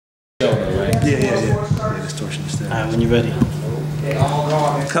Yeah, Distortion is static. All right, when you're ready.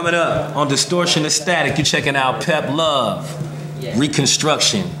 Coming up on Distortion is Static, you're checking out Pep Love,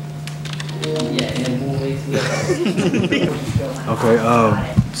 Reconstruction. Okay,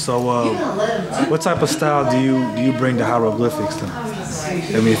 so what type of style do you bring to hieroglyphics then?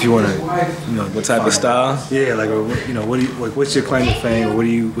 I mean, if you want to, What type of style? Yeah, like what do you like? What's your claim to fame, or what do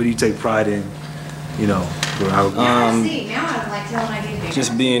you take pride in? For hieroglyphics.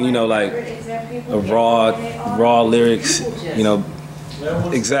 Just being, like a raw lyrics,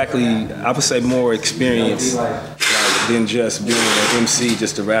 exactly. I would say more experience than just being an MC,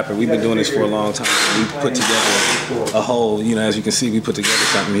 just a rapper. We've been doing this for a long time. We put together a whole, as you can see, we put together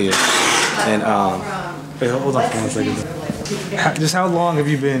something here. And hey, hold on for 1 second. Just how long have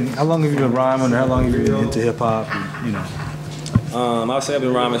you been rhyming, or how long have you been into hip hop? I would say I've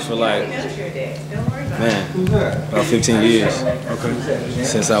been rhyming for about 15 years. Okay.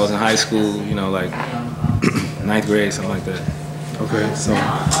 Since I was in high school, like 9th grade, something like that. Okay, so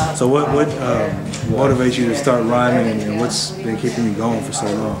what motivates you to start rhyming, and what's been keeping you going for so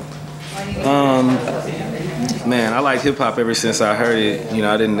long? Man, I like hip hop ever since I heard it.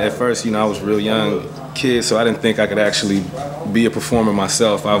 I didn't at first. I was a real young kid, so I didn't think I could actually be a performer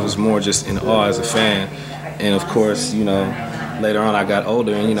myself. I was more just in awe as a fan, and of course, later on I got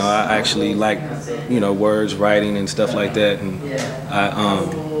older, and I actually liked words, writing, and stuff like that, and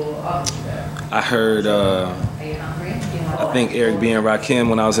I heard. I think Eric B. and Rakim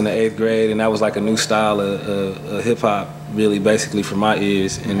when I was in the 8th grade, and that was like a new style of hip hop, really, basically for my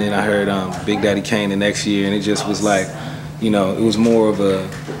ears. And then I heard Big Daddy Kane the next year, and it just was like, it was more of a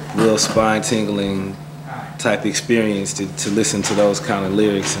real spine-tingling type experience to listen to those kind of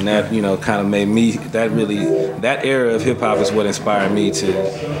lyrics, and that kind of made me that era of hip hop is what inspired me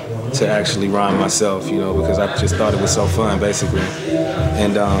to actually rhyme myself, because I just thought it was so fun, basically,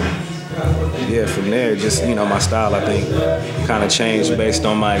 and. From there, just, my style, I think, kind of changed based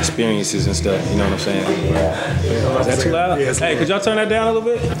on my experiences and stuff, you know what I'm saying? Is that too loud? Yeah, hey, could y'all turn that down a little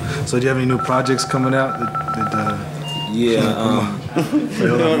bit? So do you have any new projects coming out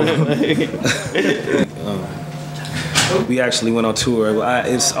we actually went on tour.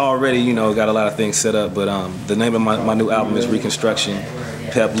 It's already, got a lot of things set up, but the name of my new album is Reconstruction.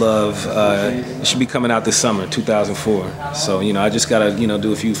 Pep Love. It should be coming out this summer, 2004. So, I just gotta,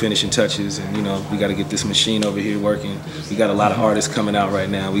 do a few finishing touches, and, we gotta get this machine over here working. We got a lot of artists coming out right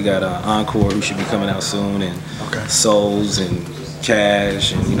now. We got Encore, who should be coming out soon, and Souls and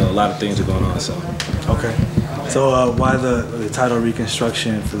Cash, and, a lot of things are going on, so. Okay. So why the title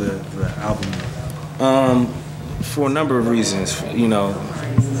Reconstruction for the album? For a number of reasons,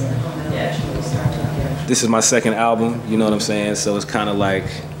 This is my second album, you know what I'm saying? So it's kind of like,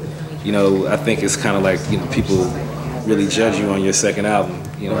 I think it's kind of like, people really judge you on your second album.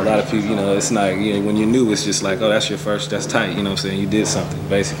 A lot of people, it's not, when you're new, it's just like, oh, that's your first, that's tight, you know what I'm saying? You did something,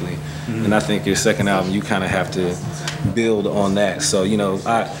 basically. Mm-hmm. And I think your second album, you kind of have to build on that. So,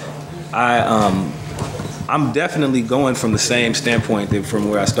 I'm definitely going from the same standpoint from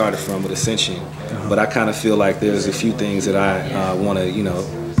where I started from with Ascension. But I kind of feel like there's a few things that I want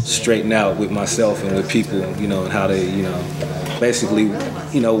to, straighten out with myself and with people, and how they, basically,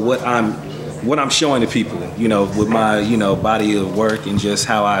 what I'm showing to people, with my, body of work and just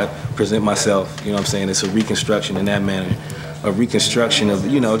how I present myself, you know what I'm saying? It's a reconstruction in that manner, a reconstruction of,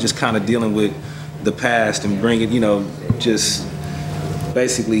 just kind of dealing with the past and bringing, just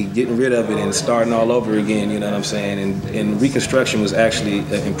basically getting rid of it and starting all over again, you know what I'm saying? And Reconstruction was actually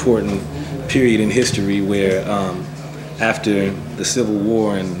an important period in history where after the Civil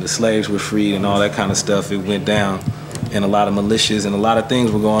War and the slaves were freed and all that kind of stuff, it went down, and a lot of militias and a lot of things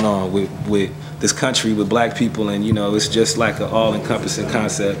were going on with this country, with black people, and it's just like an all-encompassing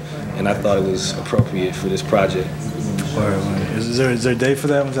concept, and I thought it was appropriate for this project. Is there a date for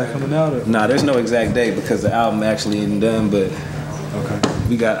that? When's that coming out? Or? Nah, there's no exact date because the album actually isn't done, but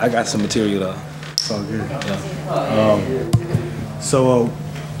I got some material though. It's all good. Yeah.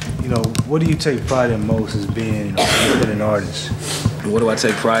 What do you take pride in most as being an independent artist? What do I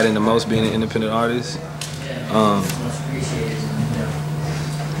take pride in the most being an independent artist?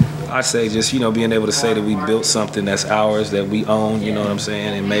 I say just, being able to say that we built something that's ours, that we own, you know what I'm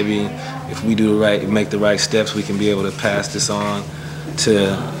saying? And maybe if we do make the right steps, we can be able to pass this on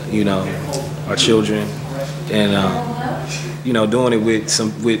to, our children. And, doing it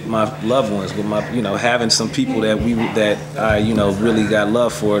with my loved ones, with my, having some people that I, really got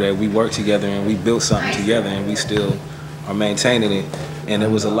love for, that we work together and we built something together and we still are maintaining it. And there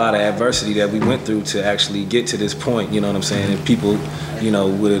was a lot of adversity that we went through to actually get to this point, you know what I'm saying? And people, you know,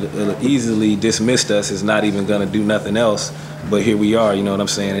 would have easily dismissed us as not even gonna do nothing else. But here we are, you know what I'm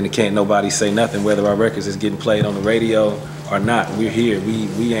saying? And it can't nobody say nothing, whether our records is getting played on the radio or not. We're here,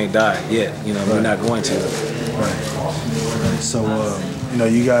 we ain't died yet, you know, we're not going to. Right. So, you know,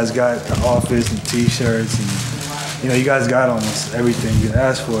 you guys got the office and t-shirts and, you know, you guys got almost everything you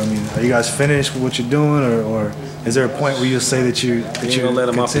asked for. I mean, are you guys finished with what you're doing, or is there a point where you'll say that you're gonna let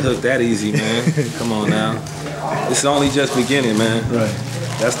them off the hook that easy, man? Come on now. It's only just beginning, man. Right.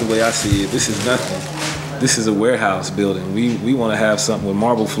 That's the way I see it. This is nothing. This is a warehouse building. We want to have something with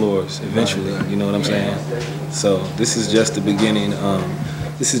marble floors eventually. You know what I'm saying? So this is just the beginning.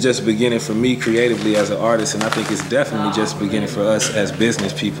 This is just the beginning for me creatively as an artist, and I think it's definitely just the beginning for us as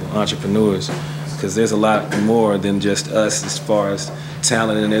business people, entrepreneurs, because there's a lot more than just us as far as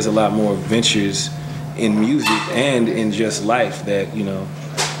talent, and there's a lot more ventures in music and in just life that, you know,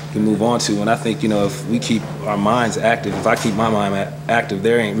 can move on to. And I think, you know, if we keep our minds active, if I keep my mind active,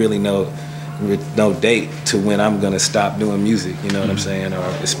 there ain't really no date to when I'm gonna stop doing music, you know what I'm saying, or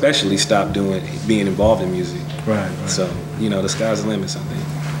especially stop being involved in music. Right. So, you know, the sky's the limit, I think.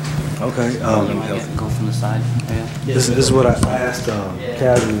 Okay. Go from the side. Yeah. This is what I asked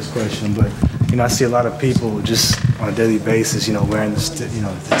Casual this question, but you know, I see a lot of people just on a daily basis, you know, wearing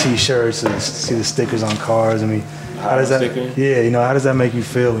the t-shirts, and see the stickers on cars. I mean, how does that? Sticker? Yeah, you know, how does that make you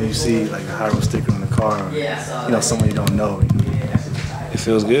feel when you see like a Hyro sticker on the car, or, you know, someone you don't know? It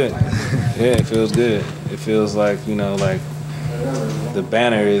feels good. Yeah, it feels good. It feels like, you know, like the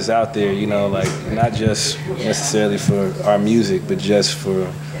banner is out there, you know, like not just necessarily for our music, but just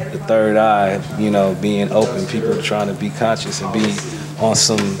for the third eye, you know, being open, people trying to be conscious and be on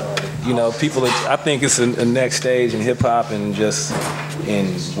some, you know, people, I think it's a next stage in hip hop and just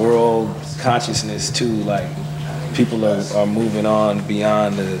in world consciousness too. Like people are moving on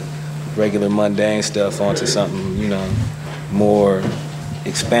beyond the regular mundane stuff onto something, you know, more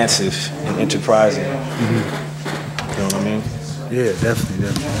expansive and enterprising. Mm-hmm. You know what I mean? Yeah, definitely.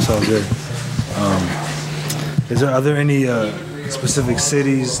 That's all good. Are there any specific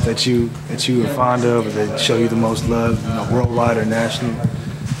cities that you are fond of, or that show you the most love, you know, worldwide or national?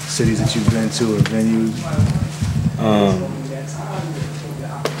 Cities that you've been to or venues?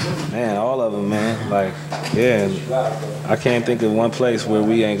 Man, all of them, man. Like, yeah, I can't think of one place where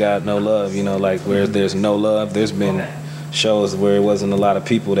we ain't got no love. You know, like where there's no love. There's been shows where it wasn't a lot of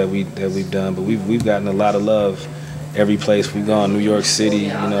people that we've done, but we've gotten a lot of love every place we've gone. New York City, you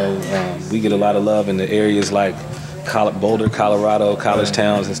know, we get a lot of love in the areas like Boulder, Colorado, college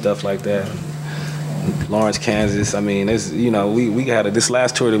towns and stuff like that. Lawrence, Kansas. I mean, it's, you know, we had this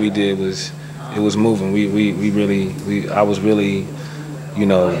last tour that we did was moving. I was really, you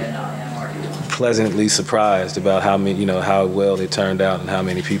know, pleasantly surprised about how many, you know, how well it turned out and how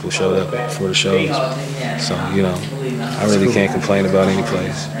many people showed up for the shows. So, you know, I really can't complain about any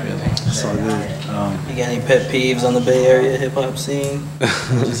place, really. That's all good. You got any pet peeves on the Bay Area hip hop scene?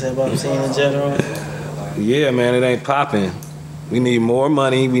 Just hip hop scene in general? Yeah, man, it ain't popping. We need more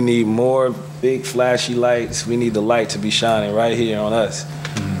money. We need more big flashy lights. We need the light to be shining right here on us.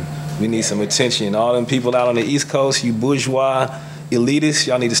 Mm-hmm. We need some attention. All them people out on the East Coast, you bourgeois elitists,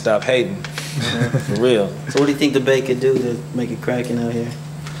 y'all need to stop hating. For real. So what do you think the Bay could do to make it cracking out here?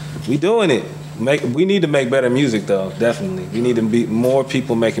 We doing it. We need to make better music, though, definitely. We need to be more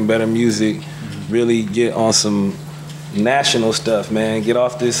people making better music, really get on some national stuff, man. Get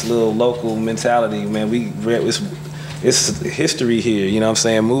off this little local mentality, man. It's history here, you know what I'm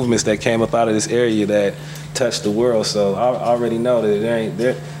saying? Movements that came up out of this area that touched the world. So I already know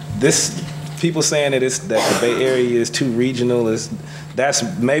that people saying that the Bay Area is too regional, that's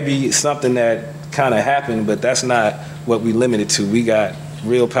maybe something that kind of happened, but that's not what we limited to. We got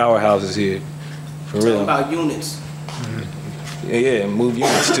real powerhouses here, for real. Talking about units. Yeah, move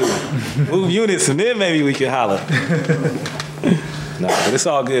units too. Move units, and then maybe we can holler. No, but it's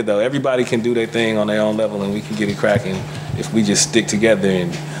all good though. Everybody can do their thing on their own level, and we can get it cracking if we just stick together.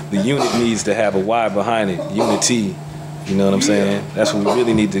 And the unit needs to have a Y behind it, unity. You know what I'm saying? That's what we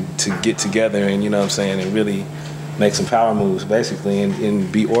really need to get together, and you know what I'm saying, and really make some power moves, basically,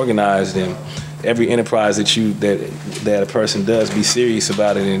 and be organized. And every enterprise that a person does, be serious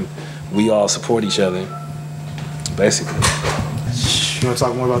about it, and we all support each other, basically. You want to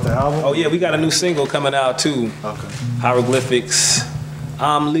talk more about the album? Oh yeah, we got a new single coming out too. Okay. Hieroglyphics.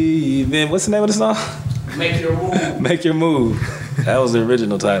 I'm leaving. What's the name of the song? Make Your Move. Make Your Move. That was the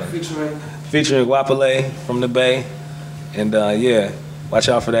original title. Featuring Guapale from the Bay. And yeah, watch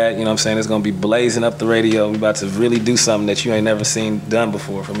out for that. You know what I'm saying? It's going to be blazing up the radio. We about to really do something that you ain't never seen done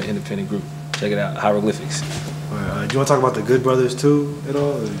before from an independent group. Check it out. Hieroglyphics. Do you want to talk about the Good Brothers too at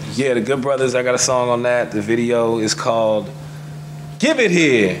all? Yeah, the Good Brothers. I got a song on that. The video is called "Give It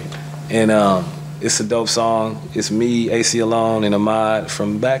Here," and it's a dope song. It's me, AC Alone, and Ahmad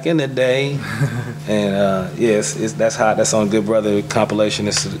from back in the day. And that's hot. That's on Good Brother compilation.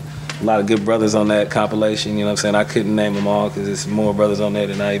 It's a lot of good brothers on that compilation. You know what I'm saying? I couldn't name them all because there's more brothers on there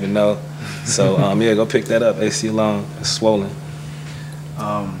than I even know. So go pick that up. AC Alone. It's swollen.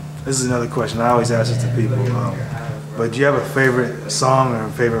 This is another question. I always ask this to people. But do you have a favorite song or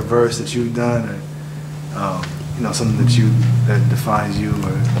a favorite verse that you've done, or something that defines you?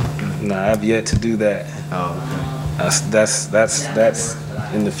 Or Nah, I've yet to do that. Oh, okay. That's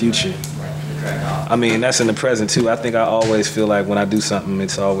in the future. I mean, that's in the present too. I think I always feel like when I do something,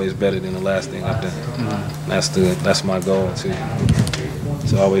 it's always better than the last thing I've done. Mm-hmm. That's my goal too.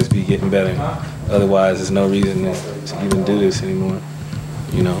 To always be getting better. Otherwise, there's no reason to even do this anymore.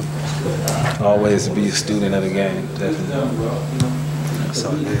 You know, always be a student of the game. Definitely. So,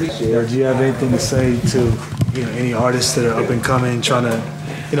 do you have anything to say to any artists that are up and coming, trying to,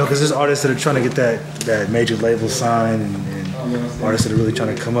 because there's artists that are trying to get that major label sign, and artists that are really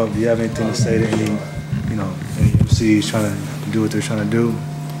trying to come up. Do you have anything to say to any MCs trying to do what they're trying to do?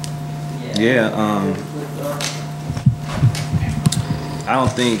 Yeah. I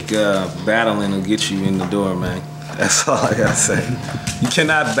don't think battling will get you in the door, man. That's all I gotta say. You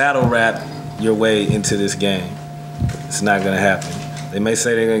cannot battle rap your way into this game. It's not gonna happen. They may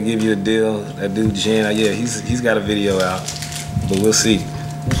say they're gonna give you a deal. That dude Jen, he's got a video out, but we'll see.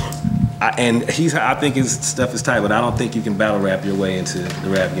 I think his stuff is tight, but I don't think you can battle rap your way into the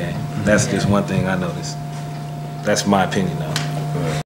rap game. That's just one thing I noticed. That's my opinion, though.